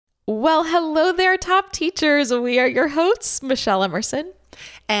Well, hello there, top teachers. We are your hosts, Michelle Emerson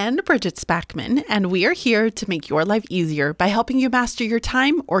and Bridget Spackman, and we are here to make your life easier by helping you master your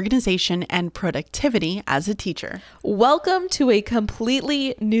time, organization, and productivity as a teacher. Welcome to a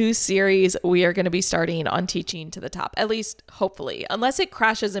completely new series we are going to be starting on teaching to the top, at least hopefully, unless it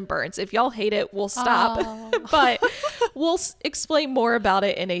crashes and burns. If y'all hate it, we'll stop, but we'll explain more about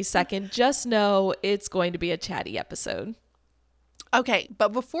it in a second. Just know it's going to be a chatty episode. Okay,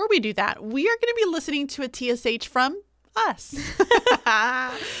 but before we do that, we are going to be listening to a TSH from us.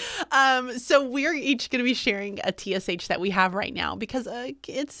 So we're each going to be sharing a TSH that we have right now because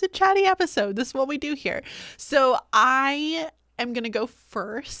it's a chatty episode. This is what we do here. So I am going to go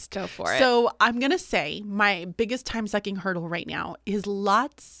first. Go for it. So I'm going to say my biggest time-sucking hurdle right now is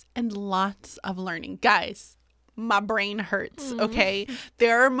lots and lots of learning. Guys, my brain hurts, okay?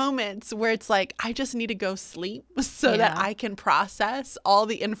 There are moments where it's like, I just need to go sleep so that I can process all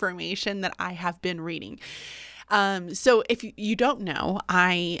the information that I have been reading. So if you don't know,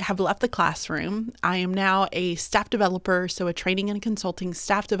 I have left the classroom. I am now a staff developer, so a training and consulting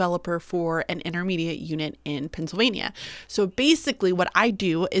staff developer for an intermediate unit in Pennsylvania. So basically what I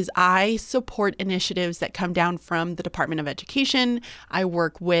do is I support initiatives that come down from the Department of Education. I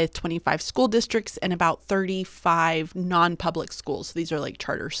work with 25 school districts and about 35 non-public schools. So these are like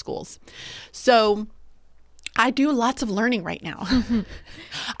charter schools. So I do lots of learning right now.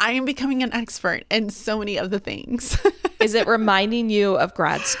 I am becoming an expert in so many of the things. Is it reminding you of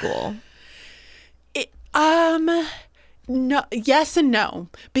grad school? No, yes and no,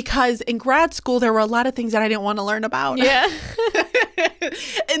 because in grad school, there were a lot of things that I didn't want to learn about. Yeah.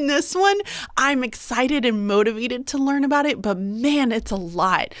 In this one, I'm excited and motivated to learn about it, but man, it's a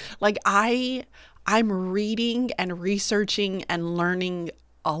lot. Like I'm reading and researching and learning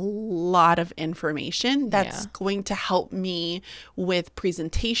a lot of information that's going to help me with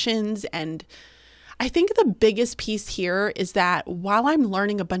presentations. And I think the biggest piece here is that while I'm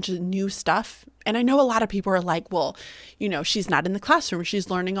learning a bunch of new stuff, and I know a lot of people are like, well, you know, she's not in the classroom, she's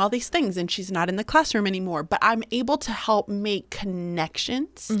learning all these things and she's not in the classroom anymore, but I'm able to help make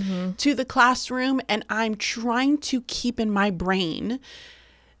connections to the classroom. And I'm trying to keep in my brain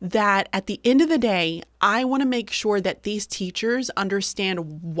that at the end of the day, I want to make sure that these teachers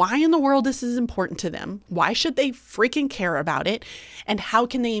understand why in the world this is important to them. Why should they freaking care about it? And how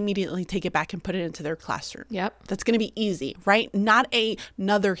can they immediately take it back and put it into their classroom? Yep. That's going to be easy, right? Not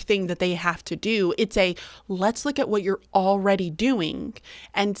another thing that they have to do. It's let's look at what you're already doing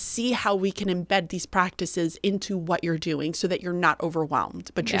and see how we can embed these practices into what you're doing so that you're not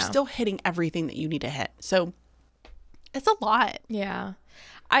overwhelmed, but you're still hitting everything that you need to hit. So it's a lot. Yeah.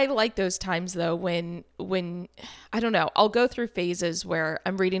 I like those times though when I don't know, I'll go through phases where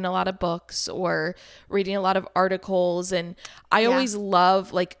I'm reading a lot of books or reading a lot of articles, and I always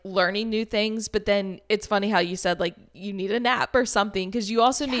love like learning new things, but then it's funny how you said like you need a nap or something because you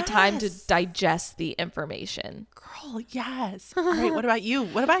also need time to digest the information. Girl, yes. All right, what about you?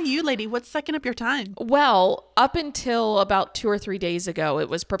 What about you, lady? What's sucking up your time? Well, up until about 2 or 3 days ago, it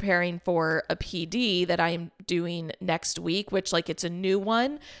was preparing for a PD that I'm doing next week, which like it's a new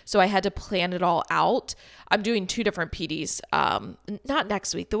one. So I had to plan it all out. I'm doing 2 different PDs, not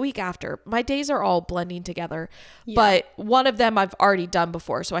next week, the week after. My days are all blending together, but one of them I've already done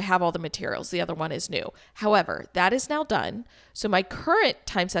before. So I have all the materials. The other one is new. However, that is now done. So my current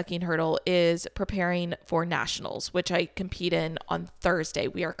time-sucking hurdle is preparing for nationals, which I compete in on Thursday.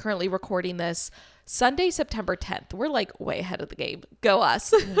 We are currently recording this Sunday, September 10th. We're like way ahead of the game. Go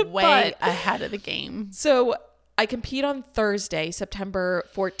us. Way ahead of the game. So I compete on Thursday, September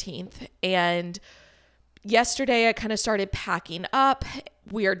 14th. And yesterday I kind of started packing up.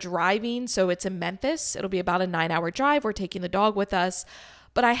 We are driving. So it's in Memphis. It'll be about a 9-hour drive. We're taking the dog with us.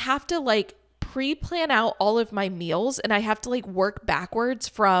 But I have to like pre-plan out all of my meals, and I have to like work backwards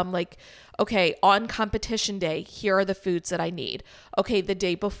from like, okay, on competition day, here are the foods that I need. Okay, the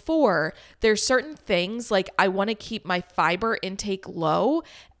day before, there's certain things like I want to keep my fiber intake low,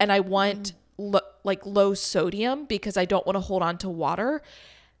 and I want low sodium because I don't want to hold on to water.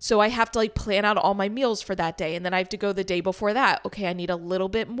 So I have to like plan out all my meals for that day. And then I have to go the day before that. Okay, I need a little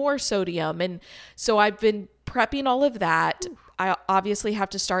bit more sodium. And so I've been prepping all of that. I obviously have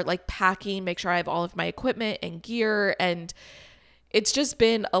to start like packing, make sure I have all of my equipment and gear. And it's just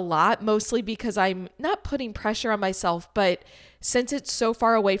been a lot, mostly because I'm not putting pressure on myself, but since it's so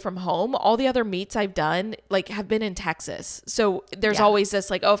far away from home, all the other meets I've done like have been in Texas. So there's always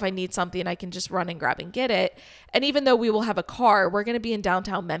this like, oh, if I need something, I can just run and grab and get it. And even though we will have a car, we're going to be in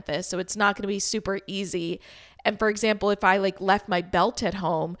downtown Memphis. So it's not going to be super easy. And for example, if I like left my belt at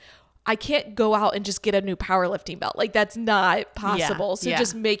home, I can't go out and just get a new powerlifting belt. Like that's not possible. So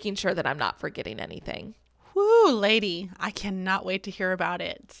just making sure that I'm not forgetting anything. Woo, lady. I cannot wait to hear about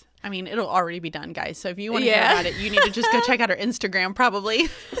it. I mean, it'll already be done, guys. So if you want to hear about it, you need to just go check out our Instagram, probably.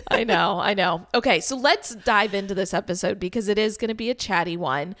 I know. Okay, so let's dive into this episode because it is going to be a chatty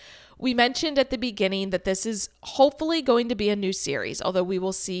one. We mentioned at the beginning that this is hopefully going to be a new series, although we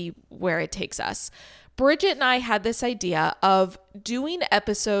will see where it takes us. Bridget and I had this idea of doing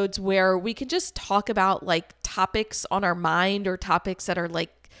episodes where we can just talk about like topics on our mind or topics that are like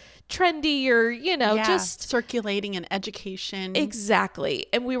trendy or, just circulating in education. Exactly.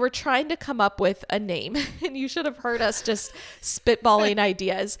 And we were trying to come up with a name and you should have heard us just spitballing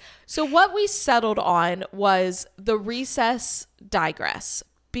ideas. So what we settled on was the Recess Digress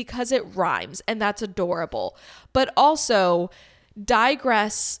because it rhymes and that's adorable. But also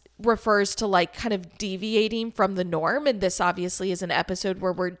digress refers to like kind of deviating from the norm. And this obviously is an episode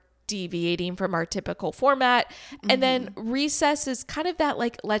where we're deviating from our typical format. And then recess is kind of that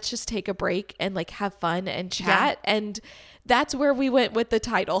like, let's just take a break and like have fun and chat. And that's where we went with the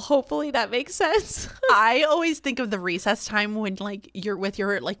title. Hopefully that makes sense. I always think of the recess time when like you're with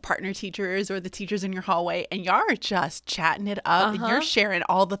your like partner teachers or the teachers in your hallway and y'all are just chatting it up and you're sharing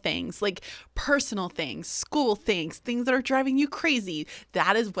all the things, like personal things, school things, things that are driving you crazy.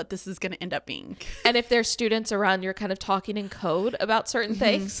 That is what this is going to end up being. And if there's students around, you're kind of talking in code about certain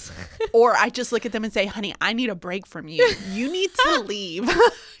things. Or I just look at them and say, honey, I need a break from you. You need to leave.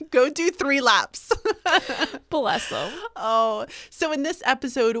 Go do 3 laps. Bless them. Oh, so in this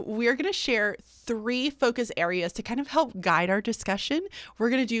episode, we're going to share 3 focus areas to kind of help guide our discussion. We're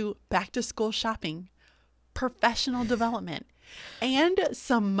going to do back to school shopping, professional development, and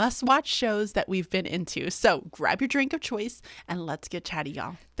some must-watch shows that we've been into. So grab your drink of choice and let's get chatty,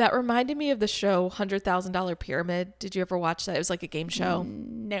 y'all. That reminded me of the show $100,000 Pyramid. Did you ever watch that? It was like a game show.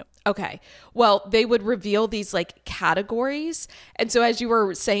 No. Okay. Well, they would reveal these like categories. And so as you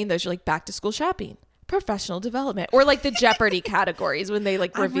were saying those, you're like back to school shopping, professional development, or like the Jeopardy categories when they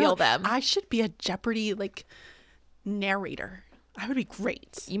like reveal them. I should be a Jeopardy like narrator. I would be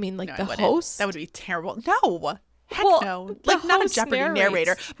great. You mean like the host? That would be terrible. No. Heck Well, no. the Like not a host Jeopardy narrates.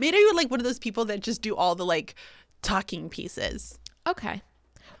 narrator. Maybe you're like one of those people that just do all the like talking pieces. Okay.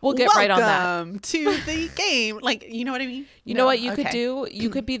 We'll get right on that. Welcome to the game. Like, you know what I mean? You know what you could do? You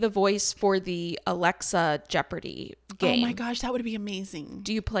could be the voice for the Alexa Jeopardy game. Oh my gosh, that would be amazing.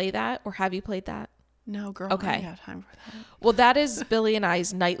 Do you play that or have you played that? No, girl. Okay. I don't have time for that. Well, that is Billy and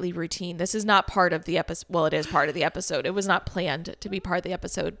I's nightly routine. This is not part of the episode. Well, it is part of the episode. It was not planned to be part of the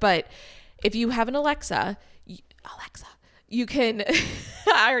episode. But if you have an Alexa, you can,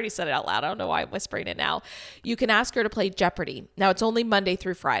 I already said it out loud. I don't know why I'm whispering it now. You can ask her to play Jeopardy. Now it's only Monday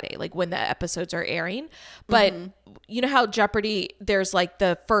through Friday, like when the episodes are airing. But you know how Jeopardy, there's like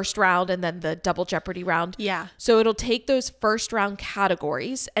the first round and then the double Jeopardy round. Yeah. So it'll take those first round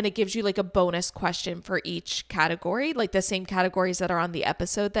categories and it gives you like a bonus question for each category, like the same categories that are on the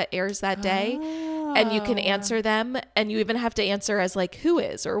episode that airs that day. And you can answer them. And you even have to answer as like who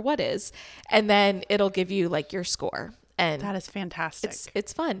is or what is. And then it'll give you like your score. And that is fantastic.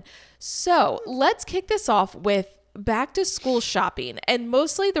 It's fun. So let's kick this off with back to school shopping. And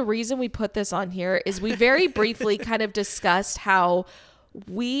mostly the reason we put this on here is we very briefly kind of discussed how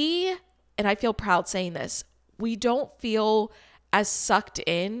we, and I feel proud saying this, we don't feel as sucked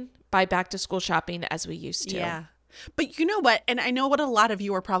in by back to school shopping as we used to. Yeah. But you know what? And I know what a lot of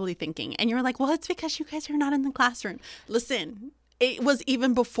you are probably thinking. And you're like, well, it's because you guys are not in the classroom. Listen, it was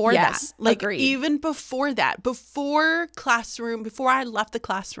even before that. Like agreed. Even before that, before I left the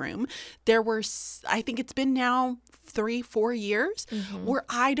classroom, there were, I think it's been now 3-4 years where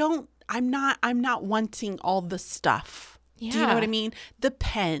I'm not wanting all the stuff. Yeah. Do you know what I mean? The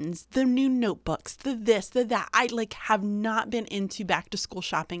pens, the new notebooks, the this, the that. I like have not been into back to school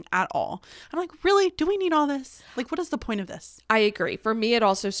shopping at all. I'm like, really? Do we need all this? Like, what is the point of this? I agree. For me, it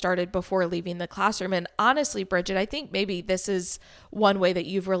also started before leaving the classroom. And honestly, Bridget, I think maybe this is one way that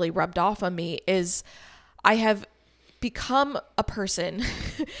you've really rubbed off on me is I have become a person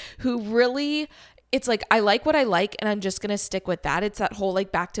who really, it's like, I like what I like and I'm just going to stick with that. It's that whole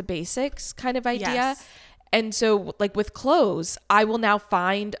like back to basics kind of idea. Yes. And so like with clothes, I will now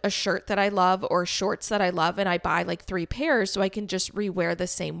find a shirt that I love or shorts that I love and I buy like 3 pairs so I can just rewear the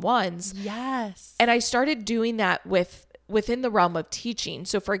same ones. Yes. And I started doing that within the realm of teaching.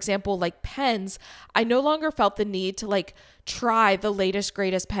 So for example, like pens, I no longer felt the need to like try the latest,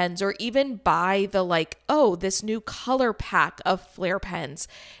 greatest pens or even buy the like, oh, this new color pack of Flair pens.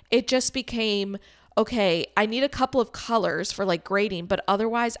 It just became, okay, I need a couple of colors for like grading, but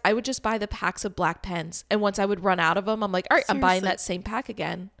otherwise I would just buy the packs of black pens. And once I would run out of them, I'm like, all right, I'm buying that same pack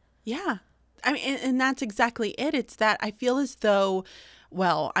again. Yeah. I mean, and that's exactly it. It's that I feel as though,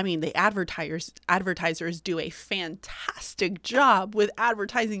 well, I mean, the advertisers do a fantastic job with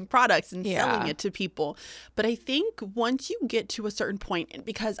advertising products and selling Yeah. it to people. But I think once you get to a certain point, and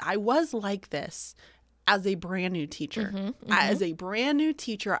because I was like this as a brand new teacher, as a brand new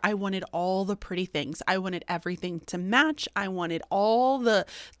teacher, I wanted all the pretty things. I wanted everything to match. I wanted all the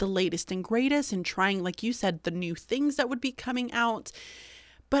latest and greatest, and trying, like you said, the new things that would be coming out.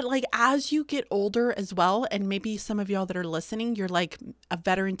 But like as you get older as well, and maybe some of y'all that are listening, you're like a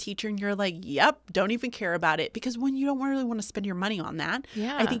veteran teacher and you're like, yep, don't even care about it. Because when you don't really want to spend your money on that,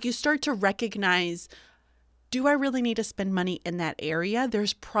 Yeah. I think you start to recognize, do I really need to spend money in that area?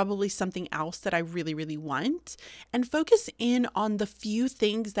 There's probably something else that I really, really want. And focus in on the few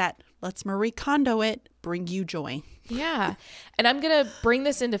things that, let's Marie Kondo it, bring you joy. Yeah. And I'm going to bring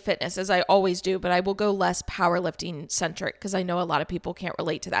this into fitness as I always do, but I will go less powerlifting centric because I know a lot of people can't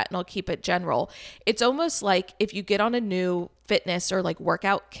relate to that, and I'll keep it general. It's almost like if you get on a new fitness or like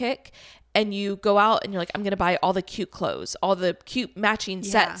workout kick and you go out and you're like, I'm going to buy all the cute clothes, all the cute matching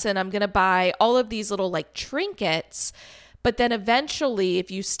sets, and I'm going to buy all of these little like trinkets. But then eventually, if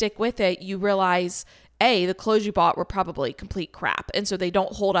you stick with it, you realize, A, the clothes you bought were probably complete crap. And so they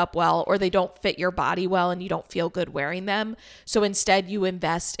don't hold up well, or they don't fit your body well, and you don't feel good wearing them. So instead you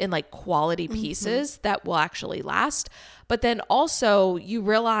invest in like quality pieces that will actually last. But then also you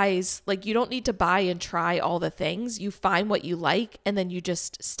realize like you don't need to buy and try all the things. You find what you like and then you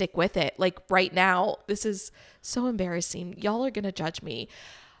just stick with it. Like right now, this is so embarrassing. Y'all are going to judge me.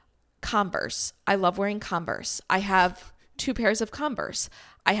 Converse. I love wearing Converse. I have 2 pairs of Converse.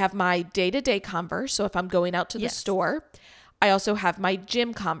 I have my day-to-day Converse. So if I'm going out to the store, I also have my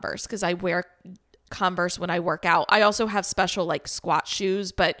gym Converse because I wear Converse when I work out. I also have special like squat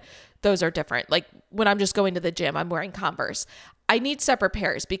shoes, but those are different. Like when I'm just going to the gym, I'm wearing Converse. I need separate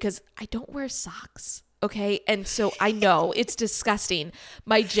pairs because I don't wear socks. Okay. And so I know it's disgusting.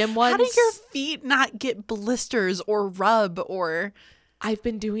 My gym ones. How do your feet not get blisters or rub or? I've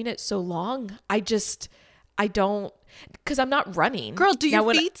been doing it so long. I don't, because I'm not running. Girl, do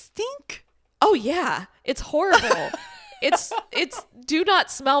your feet stink? Oh yeah. It's horrible. It's do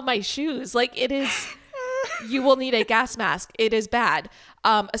not smell my shoes. Like it is, you will need a gas mask. It is bad.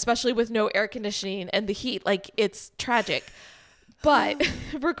 Especially with no air conditioning and the heat. Like it's tragic. But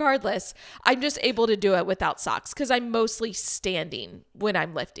regardless, I'm just able to do it without socks because I'm mostly standing when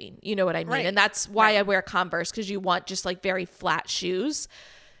I'm lifting. You know what I mean? Right. And that's why I wear Converse, because you want just like very flat shoes.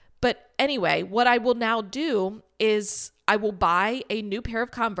 But anyway, what I will now do is I will buy a new pair of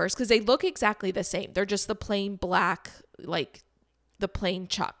Converse because they look exactly the same. They're just the plain black, like the plain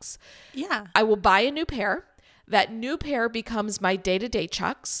Chucks. Yeah. I will buy a new pair. That new pair becomes my day-to-day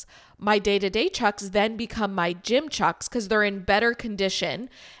Chucks. My day-to-day Chucks then become my gym Chucks because they're in better condition.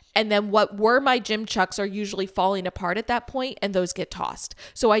 And then what were my gym Chucks are usually falling apart at that point, and those get tossed.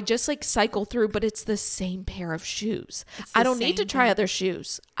 So I just like cycle through, but it's the same pair of shoes. I don't need to try other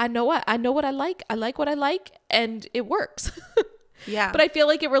shoes. I know what I like. I like what I like, and it works. Yeah. But I feel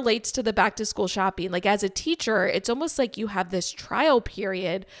like it relates to the back to school shopping. Like as a teacher, it's almost like you have this trial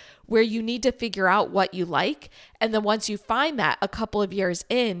period where you need to figure out what you like. And then once you find that a couple of years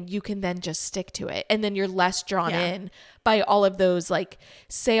in, you can then just stick to it. And then you're less drawn in by all of those like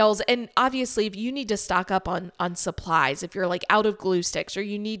sales. And obviously if you need to stock up on supplies, if you're like out of glue sticks or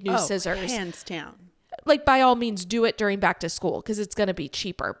you need new scissors, hands down. Like by all means do it during back to school because it's going to be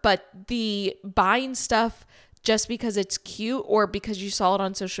cheaper. But the buying stuff just because it's cute or because you saw it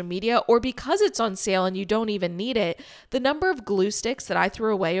on social media or because it's on sale and you don't even need it. The number of glue sticks that I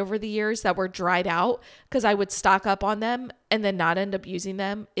threw away over the years that were dried out because I would stock up on them and then not end up using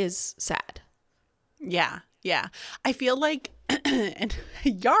them is sad. Yeah. Yeah. I feel like, and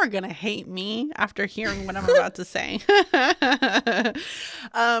y'all are going to hate me after hearing what I'm about to say. But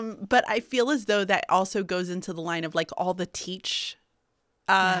I feel as though that also goes into the line of like all the teach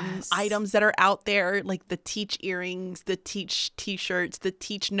items that are out there, like the teach earrings, the teach t-shirts, the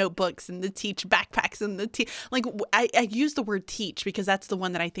teach notebooks, and the teach backpacks, and the like I use the word teach because that's the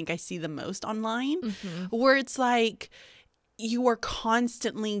one that I think I see the most online, where it's like you are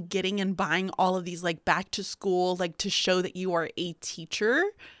constantly getting and buying all of these like back to school, like to show that you are a teacher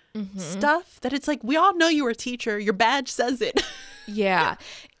stuff, that it's like, we all know you're a teacher. Your badge says it. Yeah.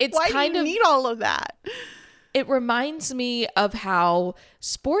 It's Why do you need all of that? It reminds me of how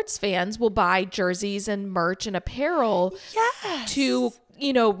sports fans will buy jerseys and merch and apparel to,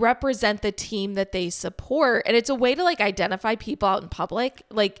 you know, represent the team that they support. And it's a way to like identify people out in public.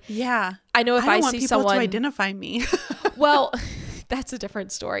 Like, yeah, I know if I don't want see people someone to identify me. Well, that's a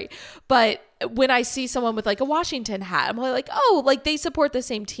different story. But when I see someone with like a Washington hat, I'm like, oh, like they support the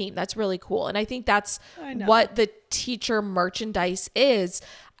same team. That's really cool. And I think that's what the teacher merchandise is.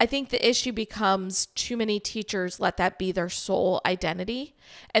 I think the issue becomes too many teachers let that be their sole identity,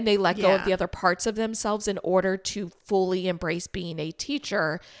 and they let go of the other parts of themselves in order to fully embrace being a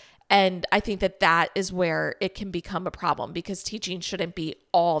teacher. And I think that is where it can become a problem, because teaching shouldn't be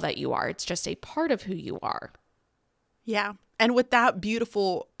all that you are. It's just a part of who you are. Yeah. And with that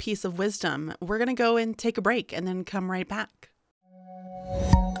beautiful piece of wisdom, we're going to go and take a break and then come right back.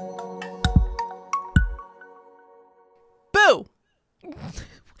 Boo!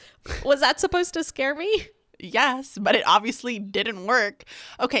 Was that supposed to scare me? Yes, but it obviously didn't work.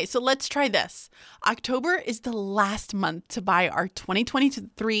 Okay, so let's try this. October is the last month to buy our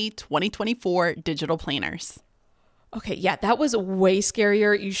 2023-2024 digital planners. Okay, yeah, that was way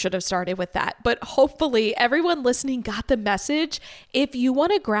scarier. You should have started with that. But hopefully everyone listening got the message. If you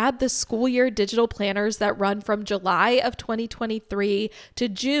want to grab the school year digital planners that run from July of 2023 to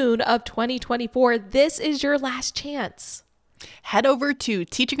June of 2024, this is your last chance. Head over to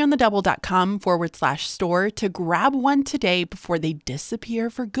teachingonthedouble.com/store to grab one today before they disappear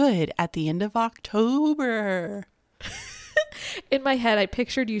for good at the end of October. In my head, I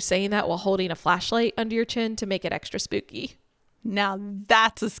pictured you saying that while holding a flashlight under your chin to make it extra spooky. Now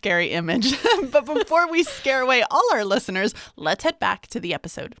that's a scary image. But before we scare away all our listeners, let's head back to the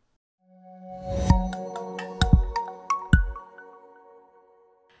episode.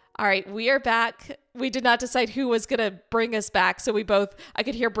 All right, we are back. We did not decide who was going to bring us back. So I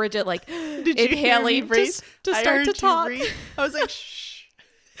could hear Bridget like inhaling to start to talk. I was like, shh.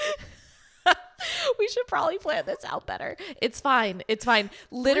 We should probably plan this out better. It's fine. It's fine.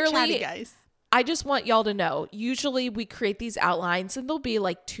 Literally, we're chatty, guys. I just want y'all to know, usually we create these outlines and they'll be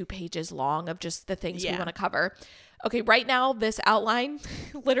like 2 pages long of just the things we want to cover. Okay, right now, this outline,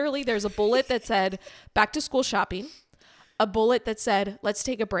 literally there's a bullet that said back to school shopping, a bullet that said let's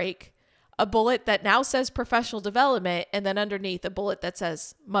take a break, a bullet that now says professional development, and then underneath a bullet that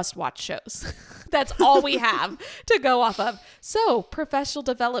says must watch shows. That's all we have to go off of. So professional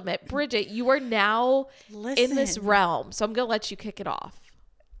development, Bridget, you are now in this realm. So I'm going to let you kick it off.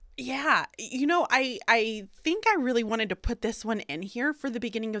 Yeah. I think I really wanted to put this one in here for the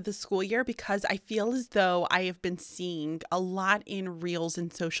beginning of the school year because I feel as though I have been seeing a lot in reels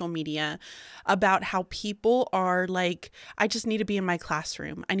and social media about how people are like, I just need to be in my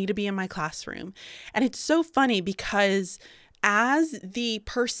classroom. I need to be in my classroom. And it's so funny because as the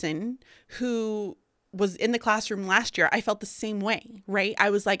person who was in the classroom last year, I felt the same way, right?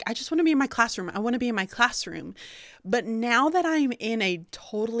 I was like, I just want to be in my classroom. I want to be in my classroom. But now that I'm in a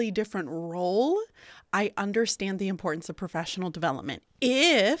totally different role, I understand the importance of professional development.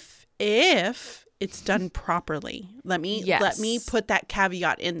 If it's done properly. Let me put that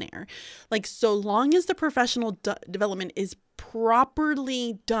caveat in there. Like, so long as the professional development is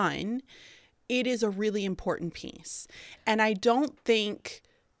properly done, it is a really important piece. And I don't think...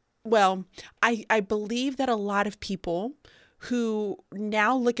 Well, I believe that a lot of people who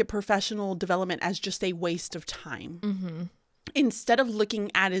now look at professional development as just a waste of time, instead of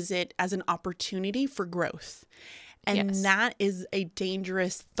looking at it as an opportunity for growth. And that is a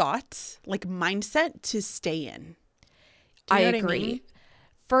dangerous thought, like mindset to stay in. I agree. I mean?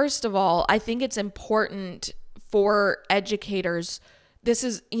 First of all, I think it's important for educators. This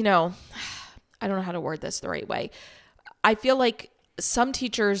is, I don't know how to word this the right way. I feel like some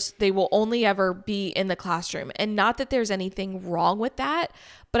teachers, they will only ever be in the classroom, and not that there's anything wrong with that,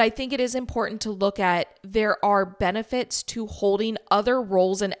 but I think it is important to look at there are benefits to holding other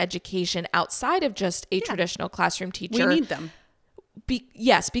roles in education outside of just a traditional classroom teacher. We need them.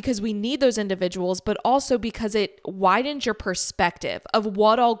 Yes, because we need those individuals, but also because it widens your perspective of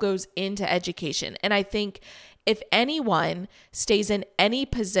what all goes into education. And I think if anyone stays in any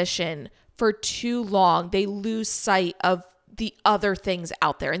position for too long, they lose sight of the other things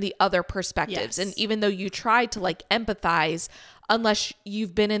out there and the other perspectives. Yes. And even though you try to like empathize, unless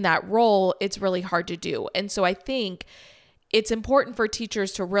you've been in that role, it's really hard to do. And so I think it's important for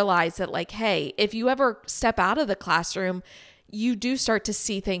teachers to realize that like, hey, if you ever step out of the classroom, you do start to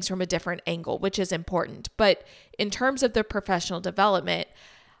see things from a different angle, which is important. But in terms of the professional development,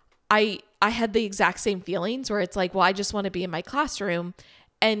 I had the exact same feelings where it's like, well, I just want to be in my classroom.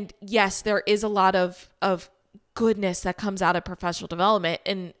 And yes, there is a lot of goodness that comes out of professional development.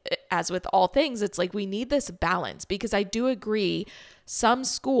 And as with all things, it's like we need this balance, because I do agree some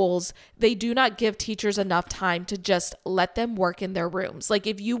schools, they do not give teachers enough time to just let them work in their rooms. Like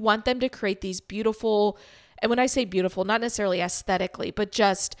if you want them to create these beautiful And when I say beautiful, not necessarily aesthetically, but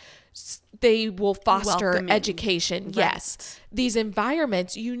just they will foster Welcoming. education. Right. Yes. These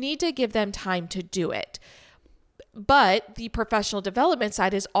environments, you need to give them time to do it. But the professional development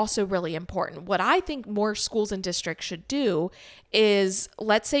side is also really important. What I think more schools and districts should do is,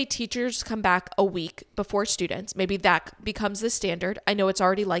 let's say teachers come back a week before students. Maybe that becomes the standard. I know it's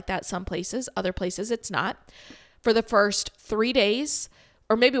already like that some places, other places it's not. For the first 3 days,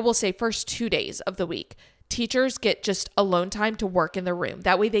 or maybe we'll say first 2 days of the week, teachers get just alone time to work in the room.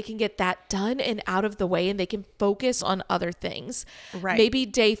 That way they can get that done and out of the way, and they can focus on other things. Right. Maybe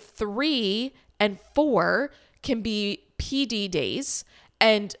day 3 and 4 can be PD days,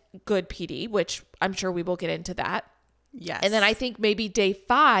 and good PD, which I'm sure we will get into that. Yes. And then I think maybe day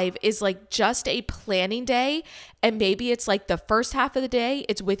 5 is like just a planning day. And maybe it's like the first half of the day,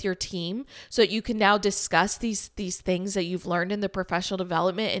 it's with your team. So that you can now discuss these things that you've learned in the professional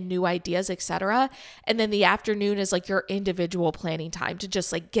development and new ideas, etc. And then the afternoon is like your individual planning time to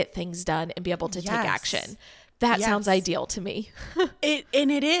just like get things done and be able to take action. That sounds ideal to me. It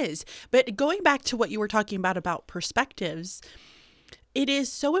is. But going back to what you were talking about perspectives, it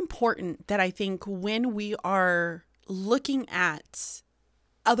is so important that I think when we are looking at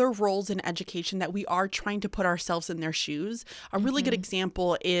other roles in education, that we are trying to put ourselves in their shoes. A really good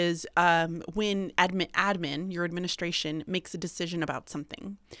example is when your administration makes a decision about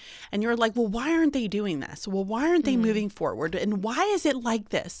something. And you're like, well, why aren't they doing this? Well, why aren't they moving forward? And why is it like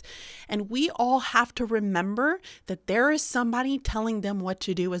this? And we all have to remember that there is somebody telling them what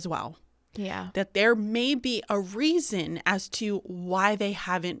to do as well. Yeah. That there may be a reason as to why they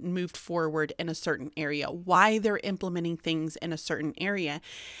haven't moved forward in a certain area, why they're implementing things in a certain area.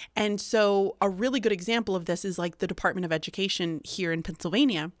 And so a really good example of this is like the Department of Education here in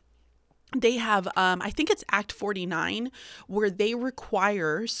Pennsylvania. They have, I think it's Act 49, where they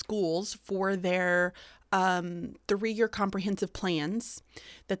require schools for their 3-year comprehensive plans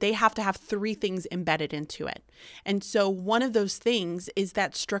that they have to have 3 things embedded into it. And so one of those things is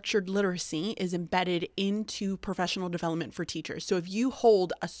that structured literacy is embedded into professional development for teachers. So if you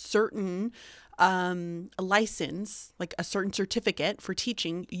hold a certain license, like a certain certificate for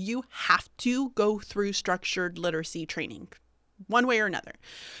teaching, you have to go through structured literacy training, one way or another.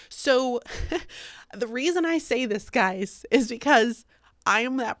 So the reason I say this, guys, is because I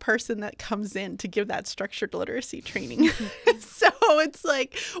am that person that comes in to give that structured literacy training. So it's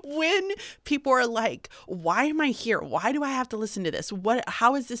like when people are like, why am I here? Why do I have to listen to this?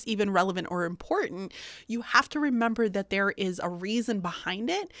 How is this even relevant or important? You have to remember that there is a reason behind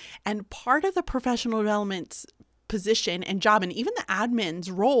it. And part of the professional development position and job, and even the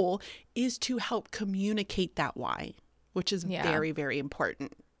admin's role, is to help communicate that why, which is very, very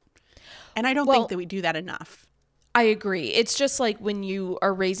important. And I don't think that we do that enough. I agree. It's just like when you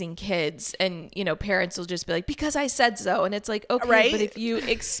are raising kids and, you know, parents will just be like, because I said so. And it's like, okay, right? But if you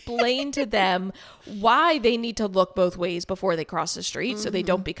explain to them why they need to look both ways before they cross the street so they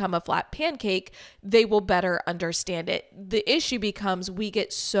don't become a flat pancake, they will better understand it. The issue becomes we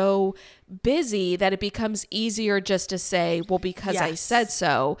get so busy that it becomes easier just to say, well, because I said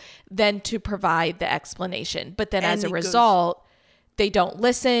so, than to provide the explanation. But then as a result, they don't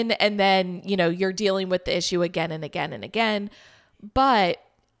listen. And then, you know, you're dealing with the issue again and again and again. But,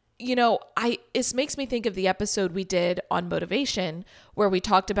 you know, this makes me think of the episode we did on motivation, where we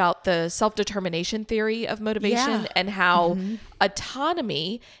talked about the self-determination theory of motivation and how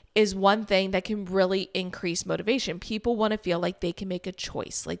autonomy is one thing that can really increase motivation. People want to feel like they can make a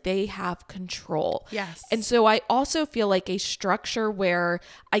choice, like they have control. Yes. And so I also feel like a structure where,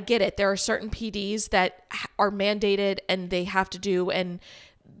 I get it, there are certain PDs that are mandated and they have to do, and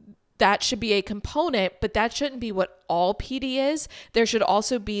that should be a component, but that shouldn't be what all PD is. There should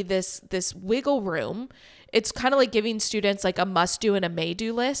also be this wiggle room. It's kind of like giving students like a must do and a may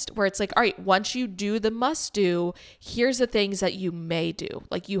do list, where it's like, all right, once you do the must do, here's the things that you may do.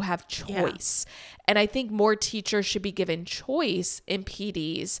 Like you have choice. And I think more teachers should be given choice in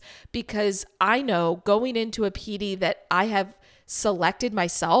PDs, because I know going into a PD that I have selected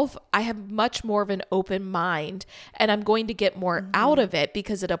myself, I have much more of an open mind, and I'm going to get more out of it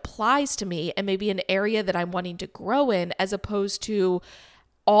because it applies to me and maybe an area that I'm wanting to grow in, as opposed to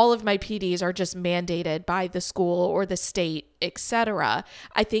all of my PDs are just mandated by the school or the state, etc.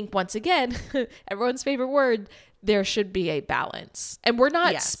 I think, once again, everyone's favorite word, there should be a balance. And we're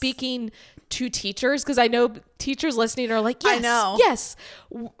not speaking to teachers, because I know teachers listening are like, yes, I know. Yes.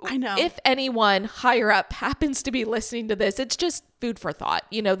 I know. If anyone higher up happens to be listening to this, it's just food for thought,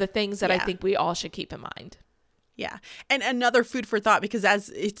 you know, the things that I think we all should keep in mind. Yeah. And another food for thought, because as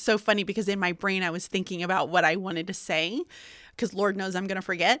it's so funny, because in my brain, I was thinking about what I wanted to say, because Lord knows I'm going to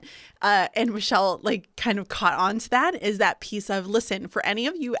forget. And Michelle like kind of caught on to that, is that piece of, listen, for any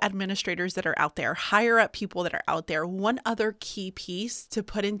of you administrators that are out there, higher up people that are out there, one other key piece to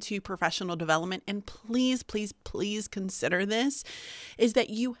put into professional development, and please, please, please consider this, is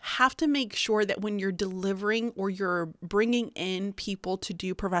that you have to make sure that when you're delivering or you're bringing in people to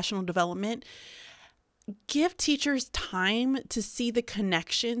do professional development, give teachers time to see the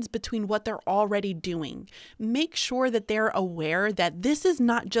connections between what they're already doing. Make sure that they're aware that this is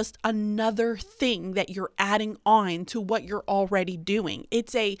not just another thing that you're adding on to what you're already doing.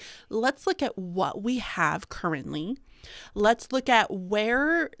 It's a, let's look at what we have currently. Let's look at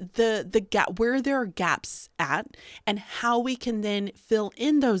where the gap, where there are gaps at, and how we can then fill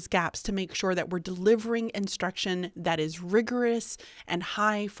in those gaps to make sure that we're delivering instruction that is rigorous and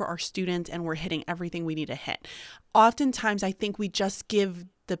high for our students, and we're hitting everything we need to hit. Oftentimes, I think we just give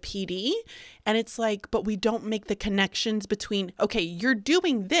the PD and it's like, but we don't make the connections between, okay, you're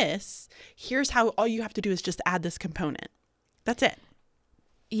doing this. Here's how all you have to do is just add this component. That's it.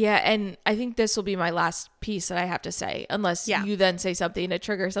 Yeah, and I think this will be my last piece that I have to say, unless you then say something to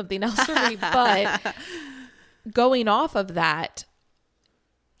trigger something else for me. But going off of that,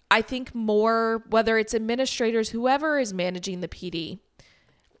 I think more, whether it's administrators, whoever is managing the PD,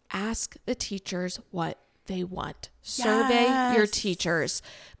 ask the teachers what they want. Survey your teachers,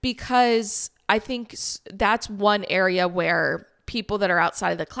 because I think that's one area where people that are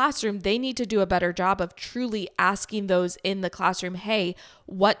outside of the classroom, they need to do a better job of truly asking those in the classroom, hey,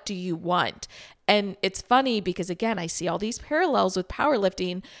 what do you want? And it's funny because, again, I see all these parallels with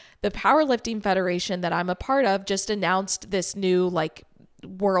powerlifting. The Powerlifting Federation that I'm a part of just announced this new like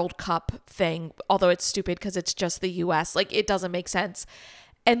World Cup thing, although it's stupid because it's just the US. Like, it doesn't make sense.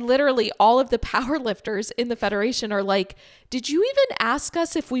 And literally all of the powerlifters in the federation are like, did you even ask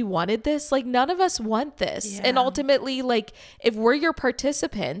us if we wanted this? Like, none of us want this. Yeah. And ultimately, like, if we're your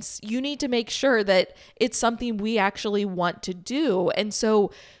participants, you need to make sure that it's something we actually want to do. And so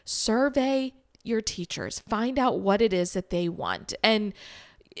survey your teachers, find out what it is that they want, and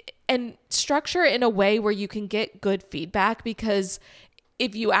structure it in a way where you can get good feedback. Because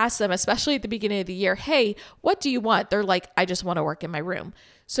if you ask them, especially at the beginning of the year, hey, what do you want? They're like, I just want to work in my room.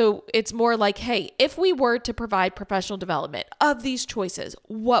 So it's more like, hey, if we were to provide professional development of these choices,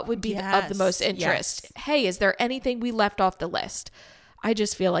 what would be of the most interest? Yes. Hey, is there anything we left off the list? I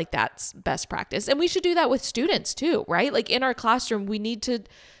just feel like that's best practice. And we should do that with students too, right? Like in our classroom, we need to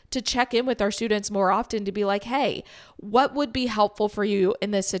check in with our students more often to be like, hey, what would be helpful for you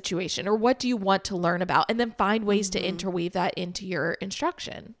in this situation? Or what do you want to learn about? And then find ways to interweave that into your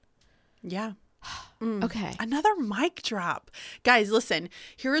instruction. Yeah. Okay. Another mic drop. Guys, listen,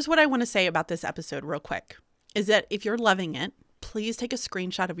 here's what I want to say about this episode real quick, is that if you're loving it, please take a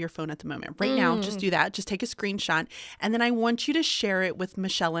screenshot of your phone at the moment. Right now, just do that. Just take a screenshot. And then I want you to share it with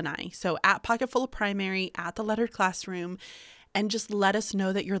Michelle and I. So at Pocketful of Primary, at The Lettered Classroom, and just let us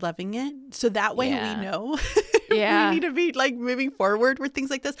know that you're loving it. So that way we know we need to be like moving forward with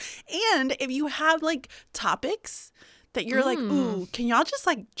things like this. And if you have like topics that you're like, ooh, can y'all just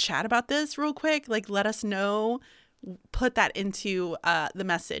like chat about this real quick? Like, let us know. Put that into the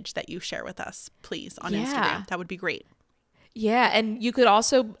message that you share with us, please, on Instagram. That would be great. Yeah. And you could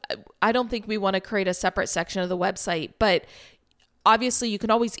also, I don't think we want to create a separate section of the website, but obviously you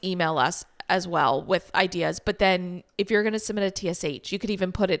can always email us as well with ideas. But then if you're going to submit a TSH, you could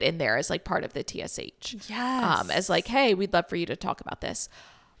even put it in there as like part of the TSH. Yes. As like, hey, we'd love for you to talk about this.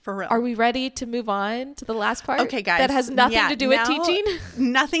 For real. Are we ready to move on to the last part? Okay, guys. That has nothing to do with teaching?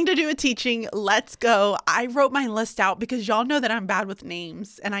 Nothing to do with teaching. Let's go. I wrote my list out because y'all know that I'm bad with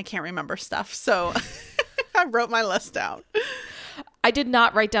names and I can't remember stuff. So I wrote my list out. I did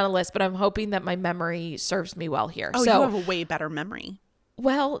not write down a list, but I'm hoping that my memory serves me well here. Oh, so, you have a way better memory.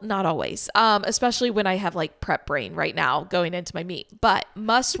 Well, not always, especially when I have like prep brain right now going into my meet. But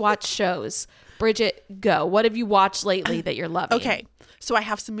must watch shows. Bridget, go. What have you watched lately that you're loving? Okay. So I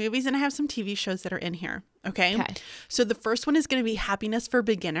have some movies and I have some TV shows that are in here. Okay. So the first one is going to be Happiness for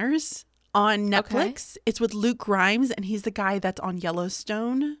Beginners on Netflix. Okay. It's with Luke Grimes, and he's the guy that's on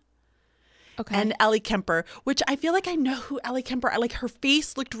Yellowstone. Okay. And Ellie Kemper, which I feel like I know who Ellie Kemper. Like her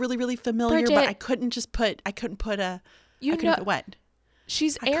face looked really, really familiar, Bridget, but I couldn't put what?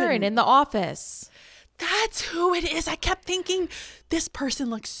 She's Erin in The Office. That's who it is. I kept thinking this person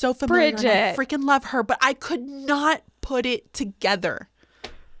looks so familiar. Bridget. And I freaking love her, but I could not put it together.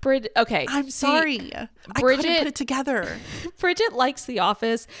 Okay. I'm sorry. I couldn't put it together. Bridget likes The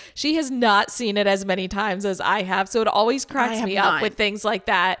Office. She has not seen it as many times as I have. So it always cracks me up with things like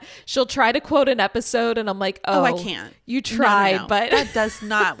that. She'll try to quote an episode and I'm like, oh, I can't. You tried, No. but that does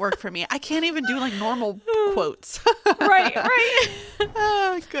not work for me. I can't even do like normal quotes. right.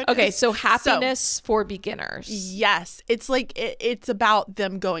 Oh, goodness. Okay, so happiness for beginners. Yes. It's like, it's about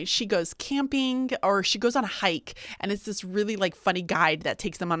them going, she goes camping or she goes on a hike, and it's this really like funny guide that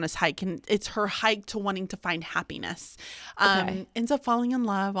takes them on this hike, and it's her hike to wanting to find happiness. Ends up falling in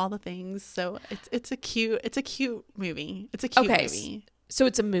love, all the things. So it's a cute movie. It's a cute movie. So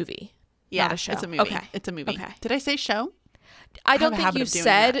it's a movie. Yeah, not a show. it's a movie. Okay. It's a movie. Okay. Did I say show? I don't think you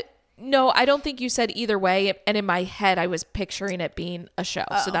said. No, I don't think you said either way. And in my head, I was picturing it being a show.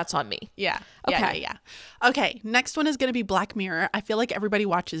 So that's on me. Yeah. Okay. Yeah. Okay. Next one is going to be Black Mirror. I feel like everybody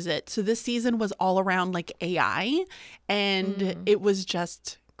watches it. So this season was all around like AI, and it was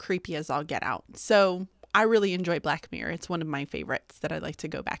just creepy as all get out. So I really enjoy Black Mirror. It's one of my favorites that I like to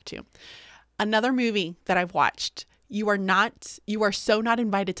go back to. Another movie that I've watched, you are so not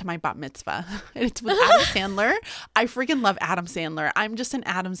invited to my bat mitzvah. And it's with Adam Sandler. I freaking love Adam Sandler. I'm just an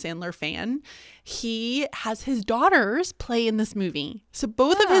Adam Sandler fan. He has his daughters play in this movie. So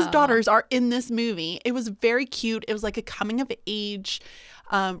both of his daughters are in this movie. It was very cute. It was like a coming of age,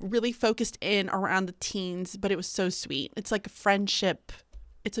 really focused in around the teens, but it was so sweet. It's like a friendship.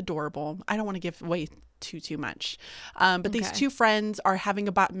 It's adorable. I don't want to give away too much. But these two friends are having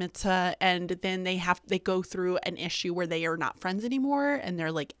a bat mitzvah, and then they go through an issue where they are not friends anymore and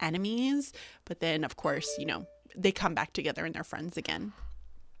they're like enemies. But then of course, they come back together and they're friends again.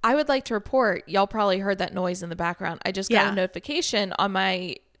 I would like to report, y'all probably heard that noise in the background. I just got a notification on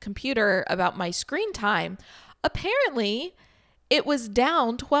my computer about my screen time. Apparently it was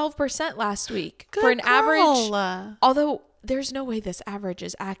down 12% last week. Good for an girl. Average. Although there's no way this average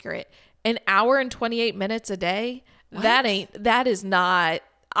is accurate. An hour and 28 minutes a day. What? That is not,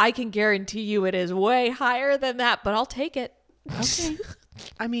 I can guarantee you it is way higher than that, but I'll take it. Okay.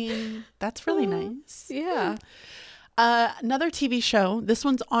 I mean, that's really nice. Yeah. Another TV show. This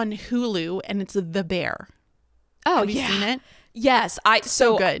one's on Hulu, and it's The Bear. Oh, Have you seen it? Yes.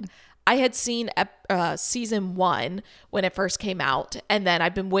 So good. I had seen season 1 when it first came out, and then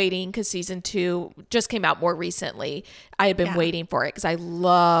I've been waiting because season 2 just came out more recently. I had been waiting for it because I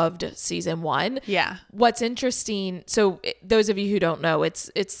loved season 1. Yeah. What's interesting, so those of you who don't know,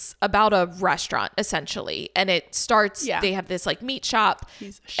 it's about a restaurant essentially, and it starts. They have this like meat shop,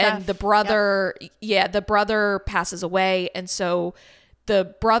 He's a chef. and the brother, the brother passes away, and so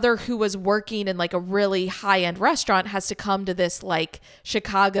the brother who was working in like a really high-end restaurant has to come to this like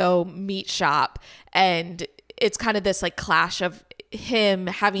Chicago meat shop, and it's kind of this like clash of him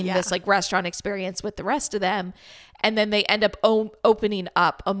having this like restaurant experience with the rest of them, and then they end up opening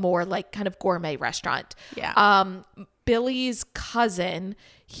up a more like kind of gourmet restaurant. Billy's cousin,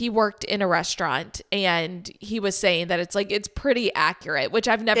 he worked in a restaurant, and he was saying that it's pretty accurate, which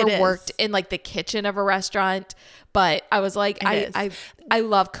I've never worked in like the kitchen of a restaurant, but I was like, I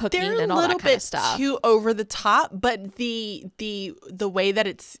love cooking and all that kind of stuff. They're a little bit too over the top, but the way that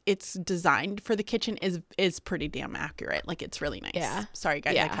it's designed for the kitchen is pretty damn accurate. Like, it's really nice. Yeah. Sorry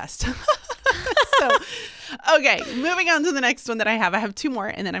guys, I cussed. So, okay, moving on to the next one that I have. I have 2 more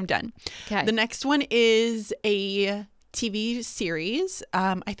and then I'm done. Okay. The next one is a TV series.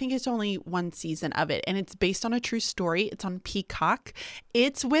 I think it's only 1 season of it, and it's based on a true story. It's on Peacock.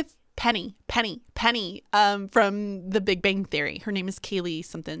 It's with Penny from The Big Bang Theory. Her name is Kaylee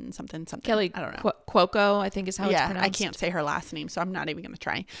something. Kelly, I don't know. Cuoco, I think is how it's pronounced. I can't say her last name, so I'm not even going to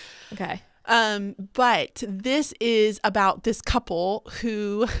try. Okay. But this is about this couple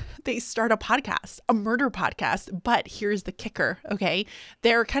who they start a podcast, a murder podcast. But here's the kicker. Okay.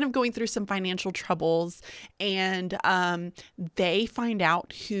 They're kind of going through some financial troubles, and they find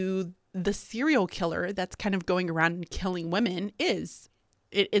out who the serial killer that's kind of going around and killing women is.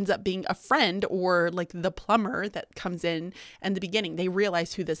 It ends up being a friend, or like the plumber that comes in the beginning. They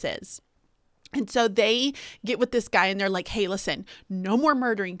realize who this is. And so they get with this guy and they're like, hey, listen, no more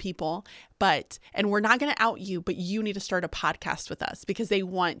murdering people, and we're not going to out you, but you need to start a podcast with us, because they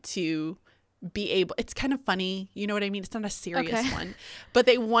want to be able, it's kind of funny. You know what I mean? It's not a serious one, but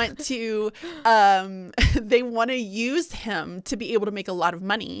they want to, use him to be able to make a lot of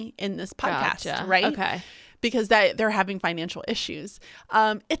money in this podcast. Gotcha. Right. Okay. Because they're having financial issues.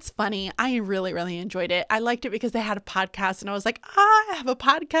 It's funny. I really, really enjoyed it. I liked it because they had a podcast, and I was like, I have a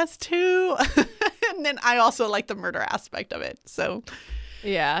podcast too. And then I also like the murder aspect of it. So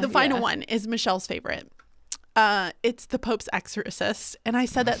the final one is Michelle's favorite. It's The Pope's Exorcist, and I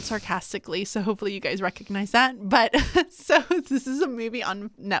said that sarcastically, so hopefully you guys recognize that. But so this is a movie on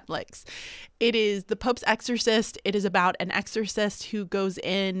Netflix. It is The Pope's Exorcist. It is about an exorcist who goes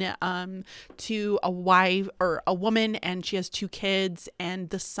in to a wife or a woman, and she has 2 kids, and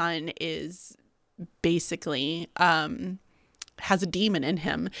the son is basically has a demon in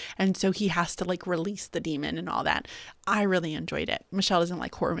him, and so he has to like release the demon and all that. I really enjoyed it. Michelle doesn't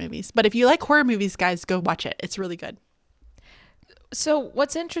like horror movies, but if you like horror movies, guys, go watch it. It's really good. So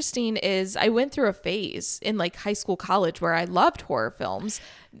what's interesting is I went through a phase in like high school, college where I loved horror films.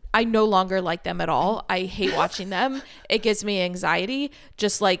 I no longer like them at all. I hate watching them. It gives me anxiety.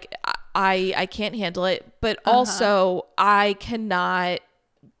 Just like I can't handle it. But also I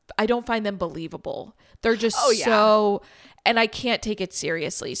don't find them believable. They're just and I can't take it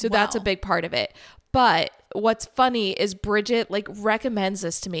seriously. So that's a big part of it. But what's funny is Bridget like recommends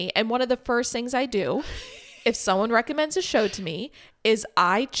this to me. And one of the first things I do if someone recommends a show to me is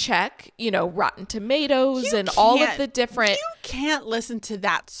I check, Rotten Tomatoes and all of the different. You can't listen to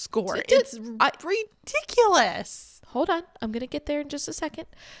that score. It's ridiculous. Hold on. I'm going to get there in just a second.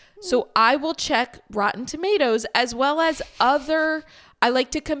 So I will check Rotten Tomatoes as well as I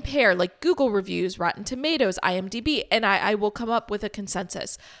like to compare like Google reviews, Rotten Tomatoes, IMDb, and I will come up with a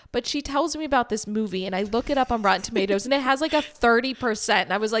consensus. But she tells me about this movie and I look it up on Rotten Tomatoes and it has like a 30%.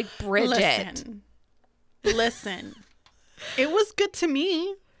 And I was like, Bridget. Listen. It was good to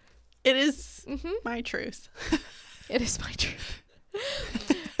me. It is my truth. It is my truth.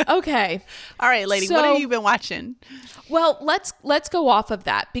 Okay. All right, lady. What have you been watching? Well, let's go off of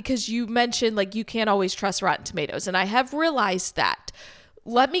that because you mentioned like you can't always trust Rotten Tomatoes, and I have realized that.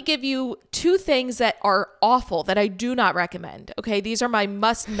 Let me give you 2 things that are awful that I do not recommend. Okay, these are my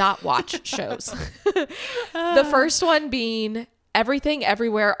must not watch shows. The first one being Everything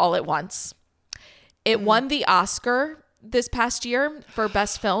Everywhere All at Once. It won the Oscar this past year for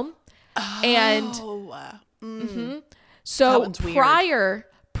Best Film. So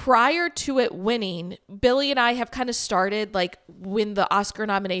prior to it winning, Billy and I have kind of started like when the Oscar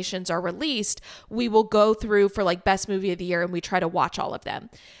nominations are released, we will go through for like Best Movie of the Year and we try to watch all of them.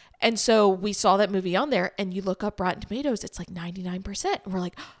 And so we saw that movie on there and you look up Rotten Tomatoes, it's like 99%. And we're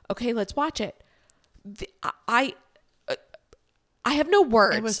like, okay, let's watch it. I have no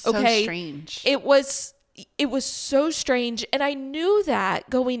words. It was so strange. It was so strange. And I knew that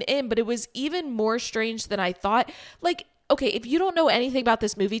going in, but it was even more strange than I thought. Like, okay, if you don't know anything about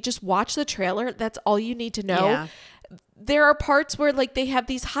this movie, just watch the trailer. That's all you need to know. Yeah. There are parts where like they have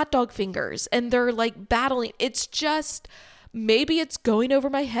these hot dog fingers and they're like battling. It's just, maybe it's going over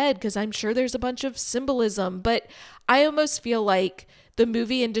my head because I'm sure there's a bunch of symbolism, but I almost feel like the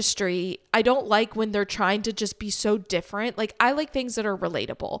movie industry, I don't like when they're trying to just be so different. Like I like things that are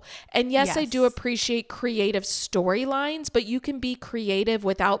relatable. And yes, I do appreciate creative storylines, but you can be creative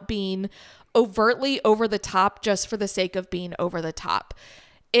without being overtly over the top just for the sake of being over the top.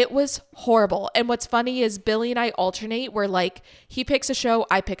 It was horrible. And what's funny is Billy and I alternate where like he picks a show,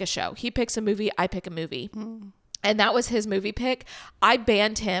 I pick a show. He picks a movie, I pick a movie. And that was his movie pick. I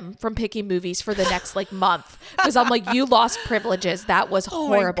banned him from picking movies for the next like month because I'm like, you lost privileges. That was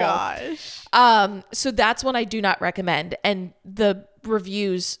horrible. Oh my gosh. So that's one I do not recommend. And the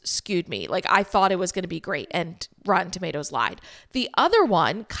reviews skewed me. Like I thought it was going to be great and Rotten Tomatoes lied. The other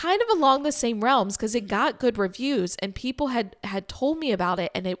one kind of along the same realms because it got good reviews and people had told me about it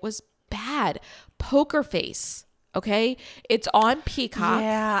and it was bad. Poker Face. Okay. It's on Peacock.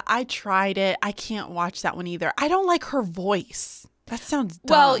 Yeah, I tried it. I can't watch that one either. I don't like her voice. That sounds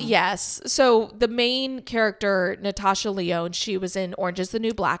dumb. Well, yes. So the main character, Natasha Lyonne, she was in Orange is the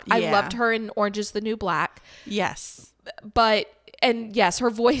New Black. Yeah. I loved her in Orange is the New Black. Yes. And yes, her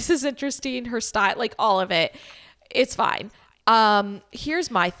voice is interesting, her style, like all of it. It's fine.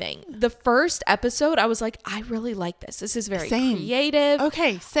 Here's my thing. The first episode, I was like, I really like this. This is very creative.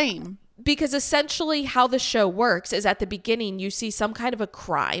 Okay, same. Because essentially how the show works is at the beginning, you see some kind of a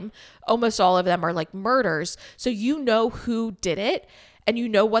crime. Almost all of them are like murders. So you know who did it and you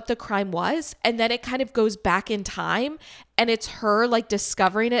know what the crime was. And then it kind of goes back in time and it's her like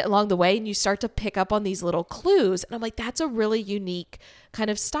discovering it along the way. And you start to pick up on these little clues. And I'm like, that's a really unique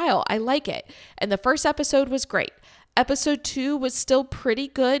kind of style. I like it. And the first episode was great. Episode 2 was still pretty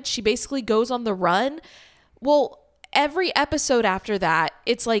good. She basically goes on the run. Well, every episode after that,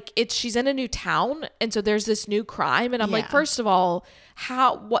 it's like she's in a new town. And so there's this new crime. And I'm like, first of all,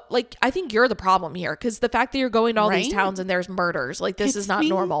 I think you're the problem here. Cause the fact that you're going to all these towns and there's murders, like this is not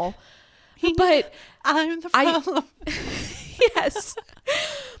normal. But I'm the problem. Yes.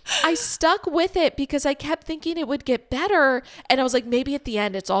 I stuck with it because I kept thinking it would get better. And I was like, maybe at the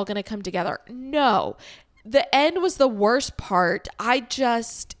end, it's all going to come together. No. The end was the worst part.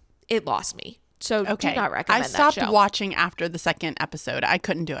 It lost me. So do not recommend that show. I stopped watching after the second episode. I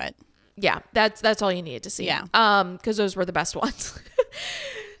couldn't do it. Yeah, that's all you needed to see. Yeah. Because those were the best ones.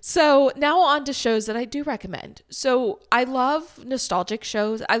 So now on to shows that I do recommend. So I love nostalgic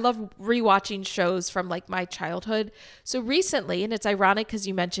shows. I love rewatching shows from like my childhood. So recently, and it's ironic because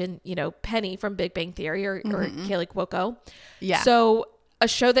you mentioned, Penny from Big Bang Theory or Kaylee Cuoco. Yeah. So a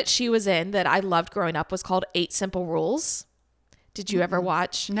show that she was in that I loved growing up was called 8 Simple Rules. Did you ever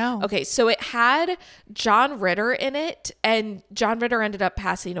watch? No. Okay, so it had John Ritter in it, and John Ritter ended up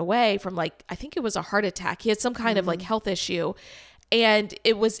passing away from I think it was a heart attack. He had some kind of health issue, and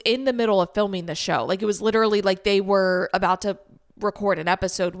it was in the middle of filming the show. It was literally they were about to record an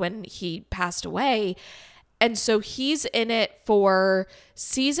episode when he passed away. And so he's in it for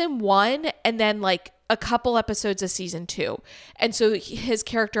season 1 and then a couple episodes of season 2. And so his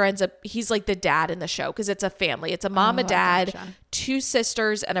character ends up, he's the dad in the show because it's a family. It's a mom and dad, gotcha. 2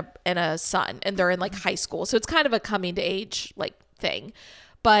 sisters and a son. And they're in high school. So it's kind of a coming to age thing.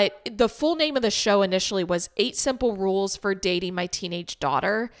 But the full name of the show initially was 8 Simple Rules for Dating My Teenage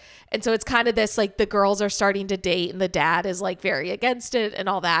Daughter. And so it's kind of this the girls are starting to date and the dad is very against it and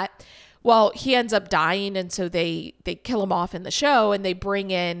all that. Well, he ends up dying, and so they kill him off in the show, and they bring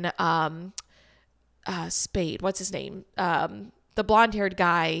in Spade. What's his name? The blonde-haired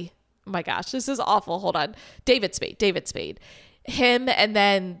guy. Oh my gosh, this is awful. Hold on. David Spade. Him, and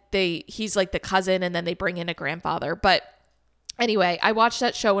then he's the cousin, and then they bring in a grandfather. But anyway, I watched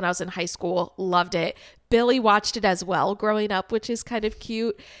that show when I was in high school. Loved it. Billy watched it as well growing up, which is kind of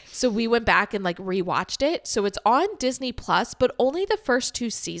cute. So we went back and rewatched it. So it's on Disney Plus, but only the first 2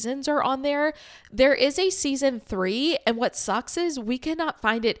 seasons are on there. There is a season 3. And what sucks is we cannot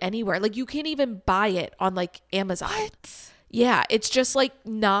find it anywhere. You can't even buy it on Amazon. What? Yeah. It's just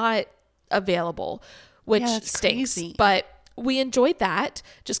not available, which stinks. Crazy. But we enjoyed that,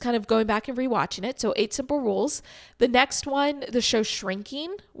 just kind of going back and rewatching it. So 8 Simple Rules. The next one, the show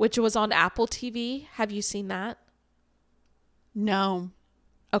Shrinking, which was on Apple TV. Have you seen that? No.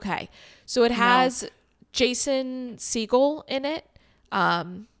 Okay. So it has Jason Segel in it.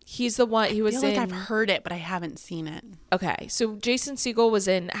 He's the one he was I feel in. I've heard it, but I haven't seen it. Okay. So Jason Segel was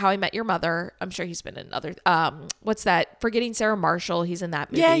in How I Met Your Mother. I'm sure he's been in other, what's that? Forgetting Sarah Marshall. He's in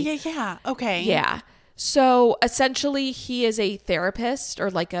that movie. Yeah. Okay. Yeah. So essentially he is a therapist or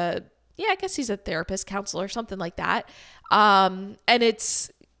I guess he's a therapist, counselor, something like that. And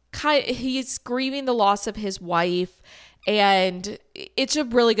it's he's grieving the loss of his wife, and it's a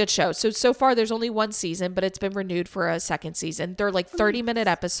really good show. So far there's only 1 season, but it's been renewed for a second season. They're 30-minute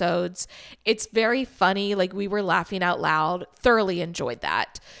episodes. It's very funny. We were laughing out loud, thoroughly enjoyed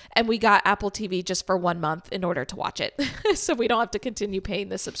that. And we got Apple TV just for 1 month in order to watch it. So we don't have to continue paying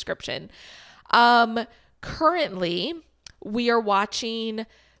the subscription. Currently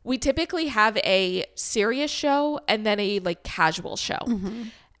we typically have a serious show and then a casual show. Mm-hmm.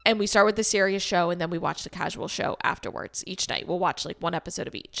 And we start with the serious show and then we watch the casual show afterwards each night. We'll watch 1 episode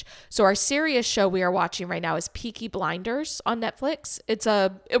of each. So our serious show we are watching right now is Peaky Blinders on Netflix.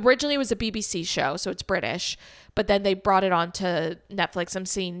 Originally it was a BBC show, so it's British, but then they brought it on to Netflix. I'm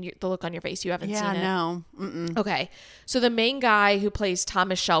seeing the look on your face. You haven't seen it? Yeah, no. Mm-mm. Okay. So the main guy who plays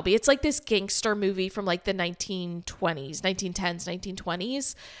Thomas Shelby, it's this gangster movie from the 1920s, 1910s,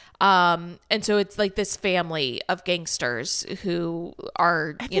 1920s. And so it's this family of gangsters who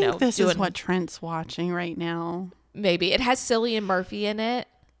are, I think this is what Trent's watching right now. Maybe. It has Cillian Murphy in it.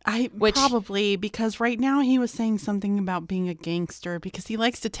 Probably because right now he was saying something about being a gangster because he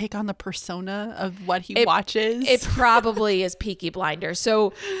likes to take on the persona of what he watches. It probably is Peaky Blinders.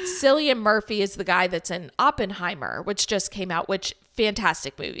 So Cillian Murphy is the guy that's in Oppenheimer, which just came out, which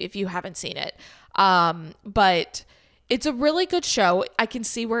fantastic movie if you haven't seen it. But it's a really good show. I can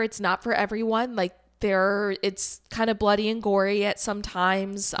see where it's not for everyone. It's kind of bloody and gory at some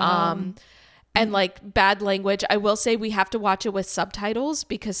times. And bad language. I will say we have to watch it with subtitles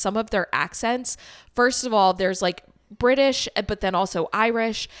because some of their accents, first of all, there's British, but then also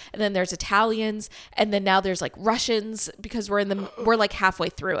Irish, and then there's Italians, and then now there's Russians because we're halfway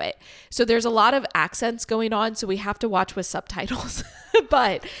through it. So there's a lot of accents going on, so we have to watch with subtitles.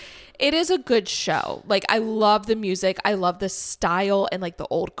 But it is a good show. I love the music. I love the style and the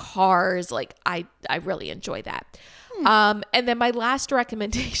old cars. I really enjoy that. And then my last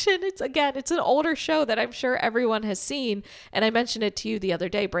recommendation, it's an older show that I'm sure everyone has seen. And I mentioned it to you the other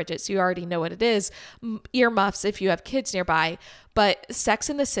day, Bridget, so you already know what it is. Earmuffs if you have kids nearby. But Sex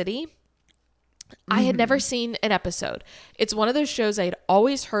and the City, I had never seen an episode. It's one of those shows I had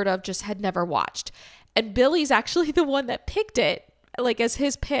always heard of, just had never watched. And Billy's actually the one that picked it. like as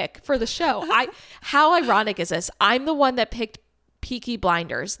his pick for the show. How ironic is this? I'm the one that picked Peaky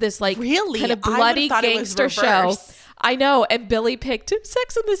Blinders, this like really kind of bloody gangster show. I know, and Billy picked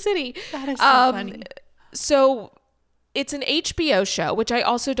Sex and the City. That is so funny. So it's an HBO show, which I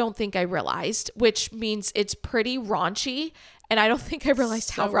also don't think I realized, which means it's pretty raunchy, and I don't think I realized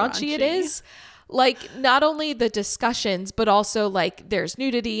how raunchy it is. Like, not only the discussions, but also like there's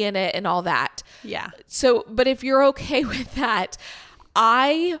nudity in it and all that. Yeah. So, but if you're okay with that,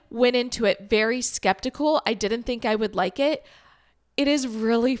 I went into it very skeptical. I didn't think I would like it. It is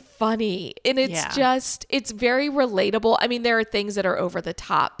really funny, and it's very relatable. I mean, there are things that are over the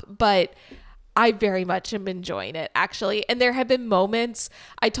top, but I very much am enjoying it, actually. And there have been moments,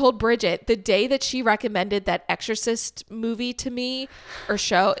 I told Bridget the day that she recommended that Exorcist movie to me, or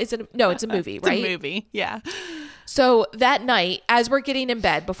show, it's a movie, right? It's a movie, yeah. So that night, as we're getting in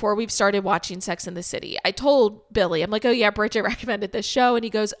bed, before we've started watching Sex and the City, I told Billy, I'm like, oh yeah, Bridget recommended this show. And he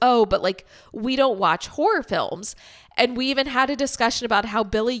goes, oh, but like, we don't watch horror films. And we even had a discussion about how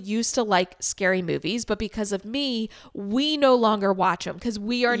Billy used to like scary movies, but because of me, we no longer watch them because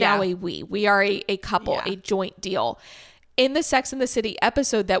we are now we are a couple, a joint deal. In the Sex and the City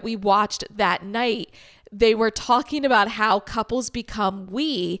episode that we watched that night, they were talking about how couples become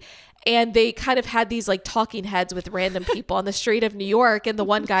we. And they kind of had these like talking heads with random people on the street of New York. And the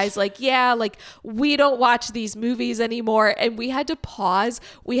one guy's like, yeah, like we don't watch these movies anymore. And we had to pause.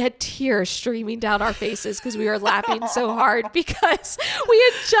 We had tears streaming down our faces because we were laughing so hard because we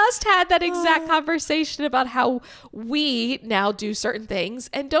had just had that exact conversation about how we now do certain things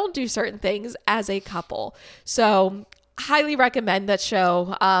and don't do certain things as a couple. So highly recommend that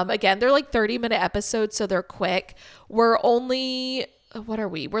show. Again, they're like 30-minute episodes, so they're quick. We're only... what are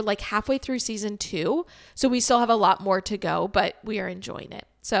we? We're like halfway through season 2. So we still have a lot more to go, but we are enjoying it.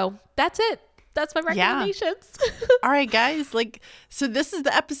 So that's it. That's my recommendations. Yeah. All right, guys. So this is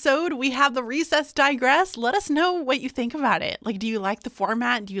the episode. We have the Recess Digress. Let us know what you think about it. Like, do you like the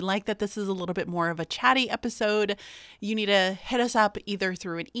format? Do you like that this is a little bit more of a chatty episode? You need to hit us up either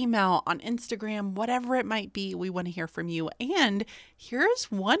through an email, on Instagram, whatever it might be. We want to hear from you. And here's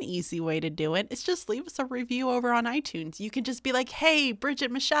one easy way to do it. It's just leave us a review over on iTunes. You can just be like, hey,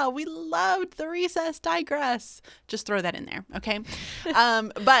 Bridget, Michelle, we loved the Recess Digress. Just throw that in there. Okay.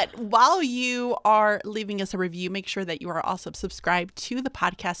 But while you are leaving us a review, make sure that you are also subscribed to the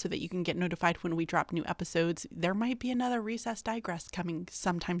podcast so that you can get notified when we drop new episodes. There might be another Recess Digress coming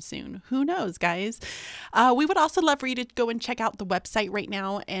sometime soon. Who knows, guys? We would also love for you to go and check out the website right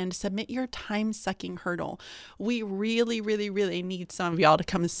now and submit your time-sucking hurdle. We really, really, really need some of y'all to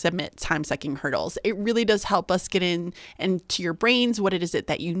come submit time-sucking hurdles. It really does help us get into your brains what it is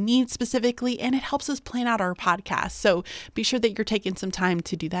that you need specifically, and it helps us plan out our podcast. So be sure that you're taking some time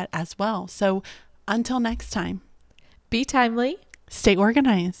to do that as well. So until next time, be timely, stay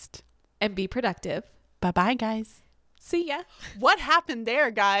organized, and be productive. Bye-bye, guys. See ya. What happened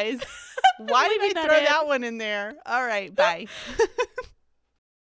there, guys? Why did we throw that one in there? All right, bye.